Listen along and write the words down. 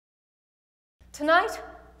Tonight,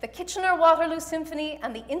 the Kitchener-Waterloo Symphony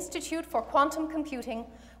and the Institute for Quantum Computing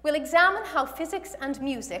will examine how physics and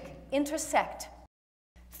music intersect.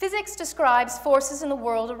 Physics describes forces in the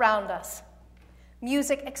world around us.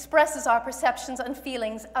 Music expresses our perceptions and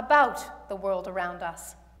feelings about the world around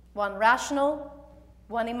us. One rational,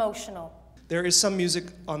 one emotional. There is some music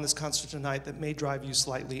on this concert tonight that may drive you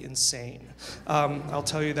slightly insane. I'll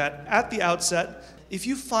tell you that at the outset. If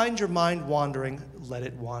you find your mind wandering, let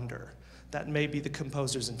it wander. That may be the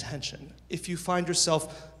composer's intention. If you find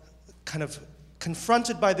yourself kind of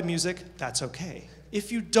confronted by the music, that's okay.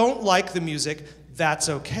 If you don't like the music, that's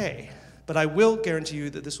okay. But I will guarantee you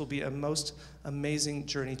that this will be a most amazing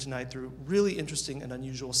journey tonight through really interesting and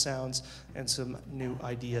unusual sounds and some new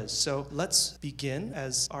ideas. So let's begin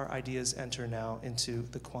as our ideas enter now into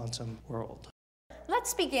the quantum world.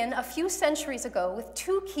 Let's begin a few centuries ago with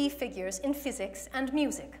two key figures in physics and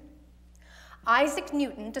music. Isaac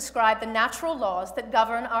Newton described the natural laws that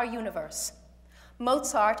govern our universe.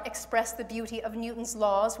 Mozart expressed the beauty of Newton's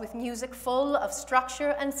laws with music full of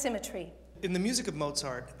structure and symmetry. In the music of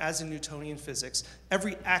Mozart, as in Newtonian physics,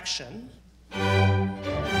 every action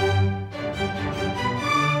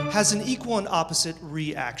has an equal and opposite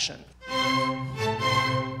reaction.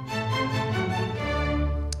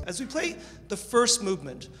 As we play the first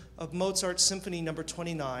movement of Mozart's Symphony No.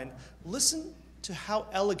 29, listen to how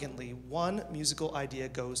elegantly one musical idea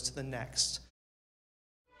goes to the next.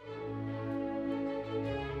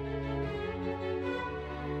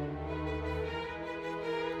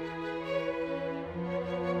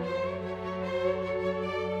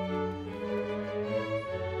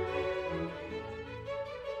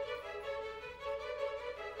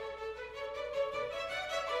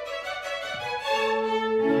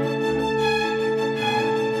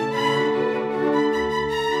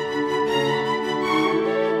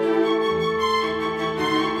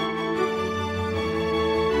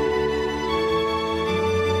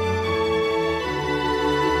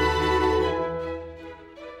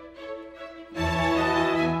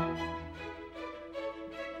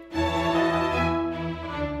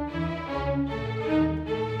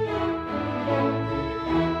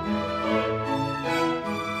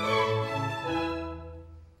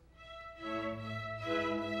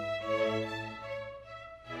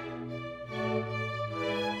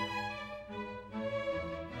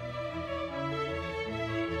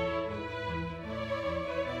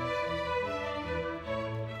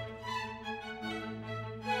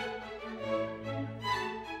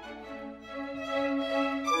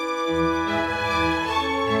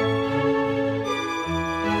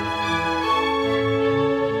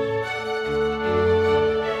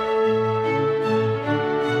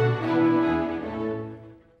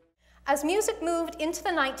 As music moved into the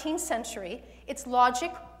 19th century, its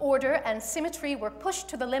logic, order, and symmetry were pushed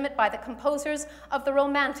to the limit by the composers of the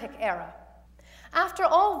Romantic era. After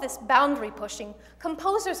all this boundary pushing,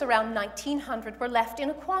 composers around 1900 were left in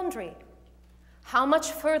a quandary. How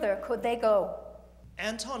much further could they go?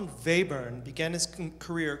 Anton Webern began his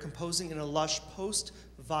career composing in a lush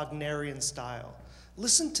post-Wagnerian style.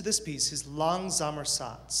 Listen to this piece, his Langsamer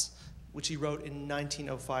Satz, which he wrote in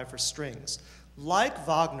 1905 for strings. Like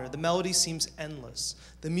Wagner, the melody seems endless,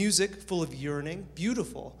 the music full of yearning,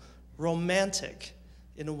 beautiful, romantic,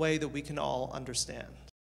 in a way that we can all understand.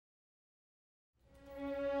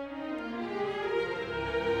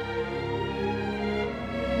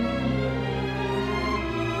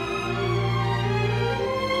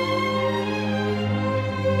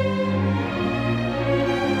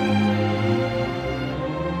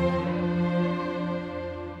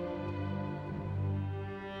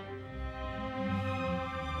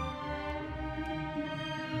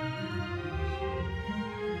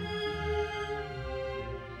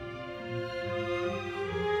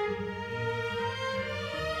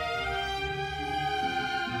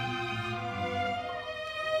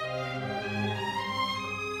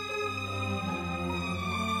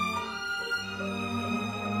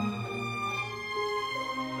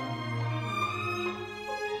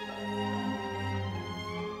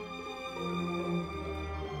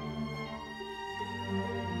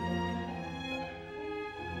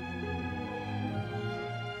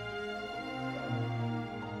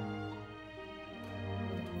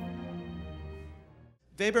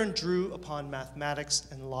 Webern drew upon mathematics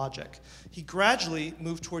and logic. He gradually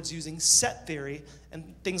moved towards using set theory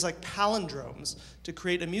and things like palindromes to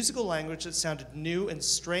create a musical language that sounded new and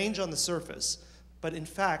strange on the surface, but in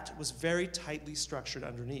fact was very tightly structured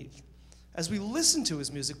underneath. As we listen to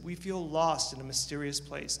his music, we feel lost in a mysterious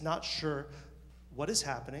place, not sure what is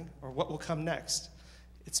happening or what will come next.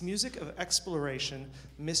 It's music of exploration,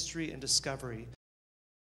 mystery, and discovery.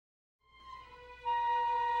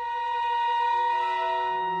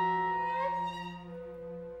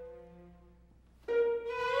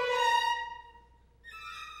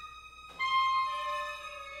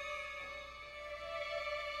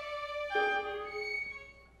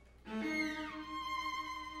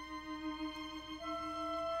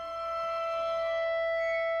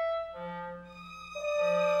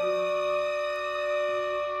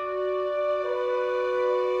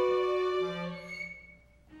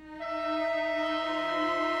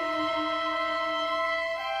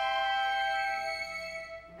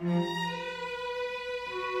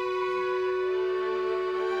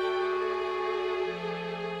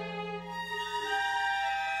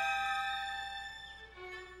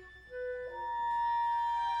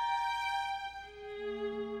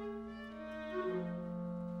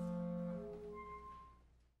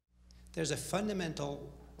 There's a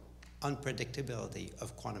fundamental unpredictability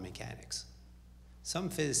of quantum mechanics. Some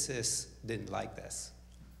physicists didn't like this.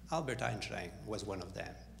 Albert Einstein was one of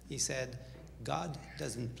them. He said, God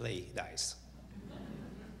doesn't play dice.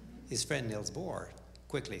 His friend Niels Bohr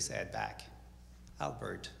quickly said back,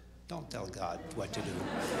 Albert, don't tell God what to do.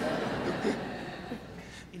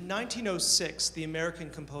 In 1906, the American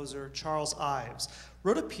composer Charles Ives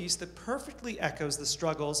wrote a piece that perfectly echoes the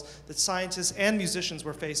struggles that scientists and musicians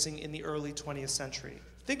were facing in the early 20th century.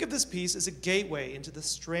 Think of this piece as a gateway into the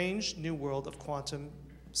strange new world of quantum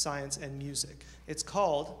science and music. It's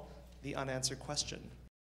called The Unanswered Question.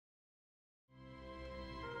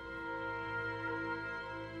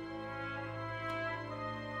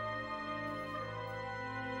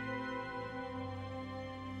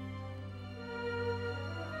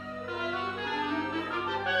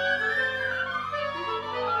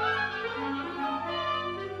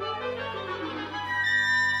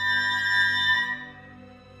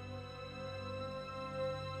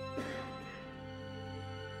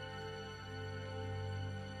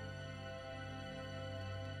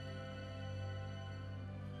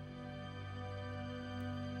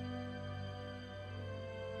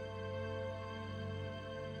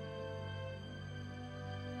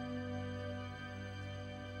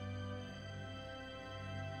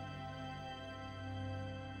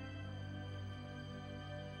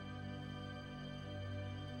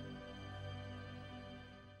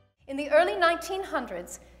 In the early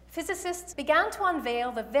 1900s, physicists began to unveil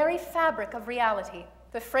the very fabric of reality.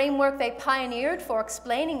 The framework they pioneered for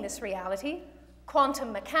explaining this reality,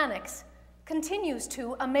 quantum mechanics, continues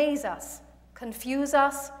to amaze us, confuse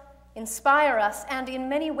us, inspire us, and in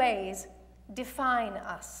many ways, define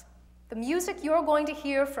us. The music you're going to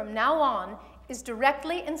hear from now on is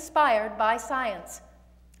directly inspired by science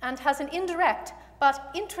and has an indirect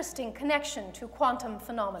but interesting connection to quantum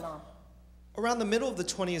phenomenon. Around the middle of the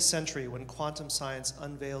 20th century, when quantum science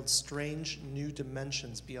unveiled strange new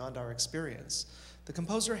dimensions beyond our experience, the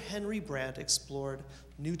composer Henry Brant explored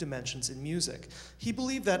new dimensions in music. He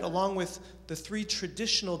believed that along with the three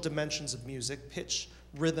traditional dimensions of music, pitch,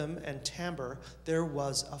 rhythm, and timbre, there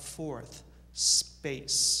was a fourth,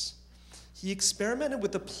 space. He experimented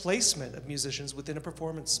with the placement of musicians within a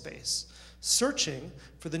performance space, searching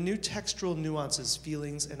for the new textural nuances,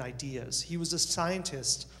 feelings, and ideas. He was a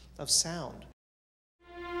scientist of sound.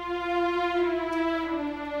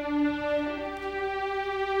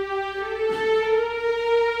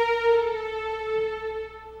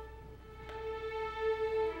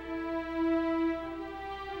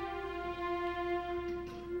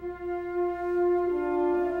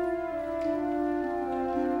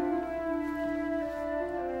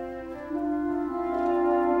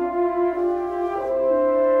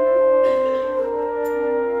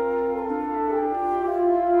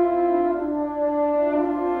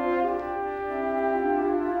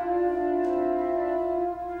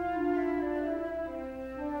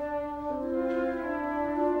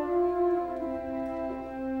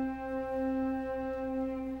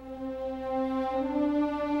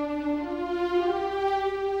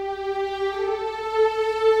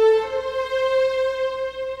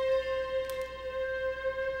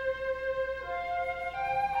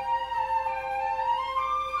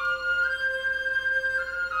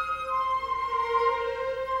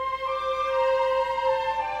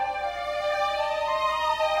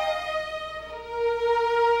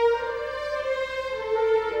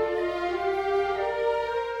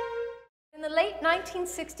 In the late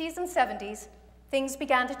 1960s and 70s, things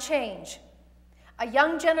began to change. A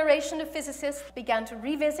young generation of physicists began to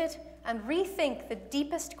revisit and rethink the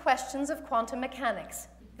deepest questions of quantum mechanics.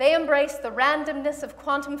 They embraced the randomness of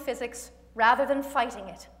quantum physics rather than fighting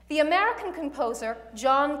it. The American composer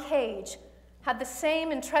John Cage had the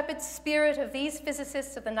same intrepid spirit of these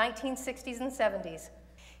physicists of the 1960s and 70s.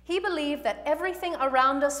 He believed that everything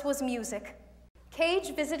around us was music.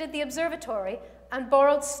 Cage visited the observatory and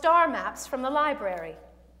borrowed star maps from the library.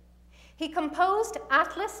 He composed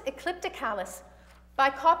Atlas Eclipticalis by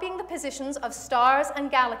copying the positions of stars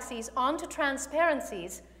and galaxies onto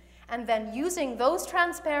transparencies and then using those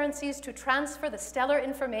transparencies to transfer the stellar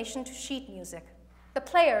information to sheet music. The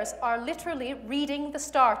players are literally reading the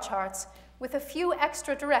star charts with a few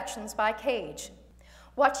extra directions by Cage.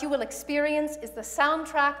 What you will experience is the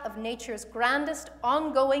soundtrack of nature's grandest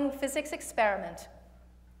ongoing physics experiment,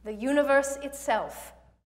 the universe itself.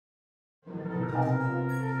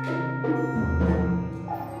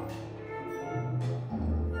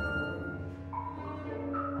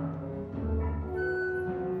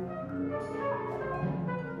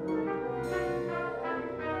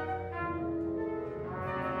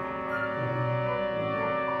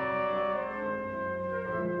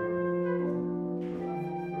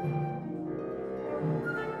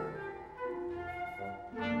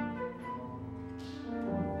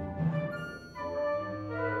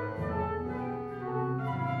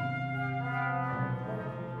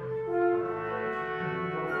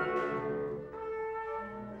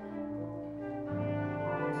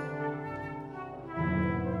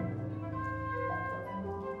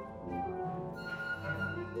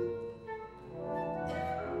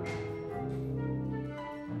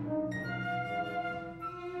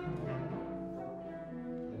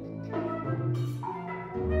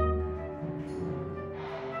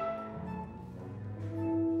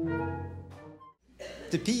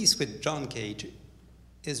 The piece with John Cage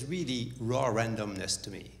is really raw randomness to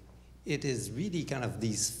me. It is really kind of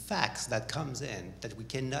these facts that comes in that we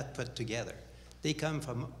cannot put together. They come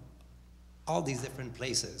from all these different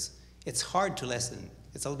places. It's hard to listen.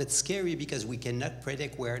 It's a little bit scary because we cannot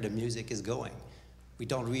predict where the music is going. We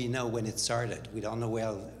don't really know when it started. We don't know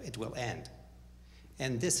where it will end.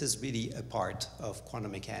 And this is really a part of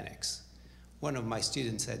quantum mechanics. One of my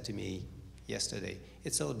students said to me yesterday,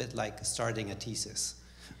 it's a little bit like starting a thesis.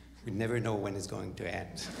 We never know when it's going to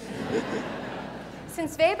end.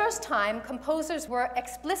 Since Weber's time, composers were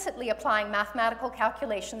explicitly applying mathematical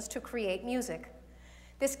calculations to create music.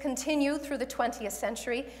 This continued through the 20th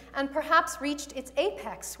century and perhaps reached its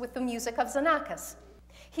apex with the music of Xenakis.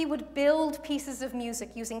 He would build pieces of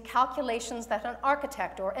music using calculations that an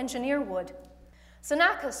architect or engineer would.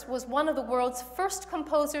 Xenakis was one of the world's first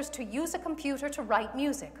composers to use a computer to write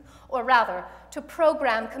music, or rather, to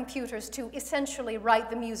program computers to essentially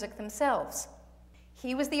write the music themselves.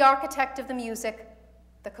 He was the architect of the music.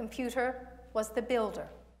 The computer was the builder.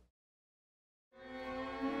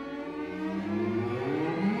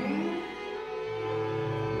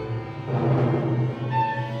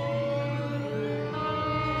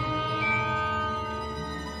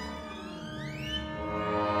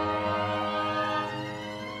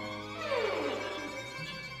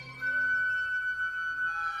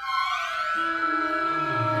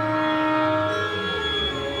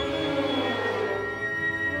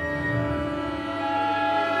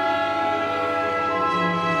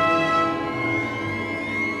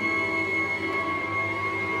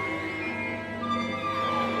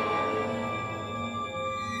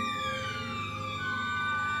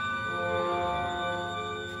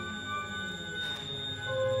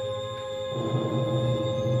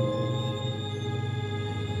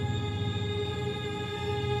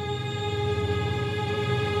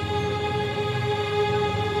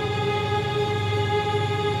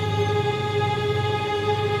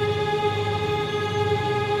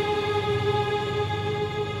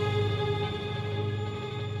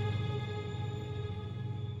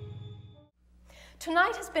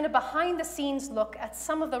 Tonight has been a behind-the-scenes look at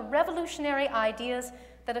some of the revolutionary ideas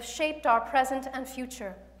that have shaped our present and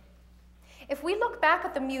future. If we look back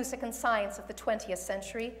at the music and science of the 20th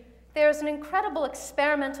century, there is an incredible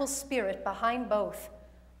experimental spirit behind both.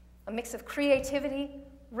 A mix of creativity,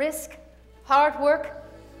 risk, hard work,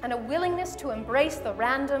 and a willingness to embrace the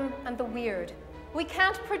random and the weird. We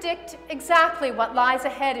can't predict exactly what lies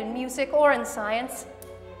ahead in music or in science.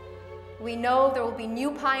 We know there will be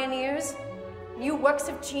new pioneers, new works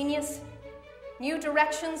of genius, new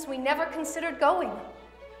directions we never considered going.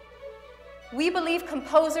 We believe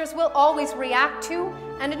composers will always react to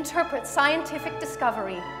and interpret scientific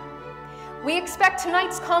discovery. We expect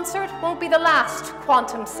tonight's concert won't be the last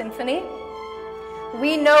quantum symphony.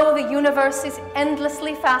 We know the universe is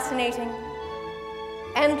endlessly fascinating,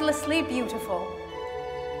 endlessly beautiful.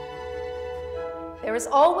 There is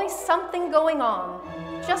always something going on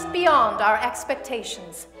just beyond our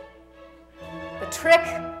expectations. The trick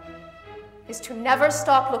is to never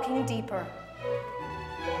stop looking deeper.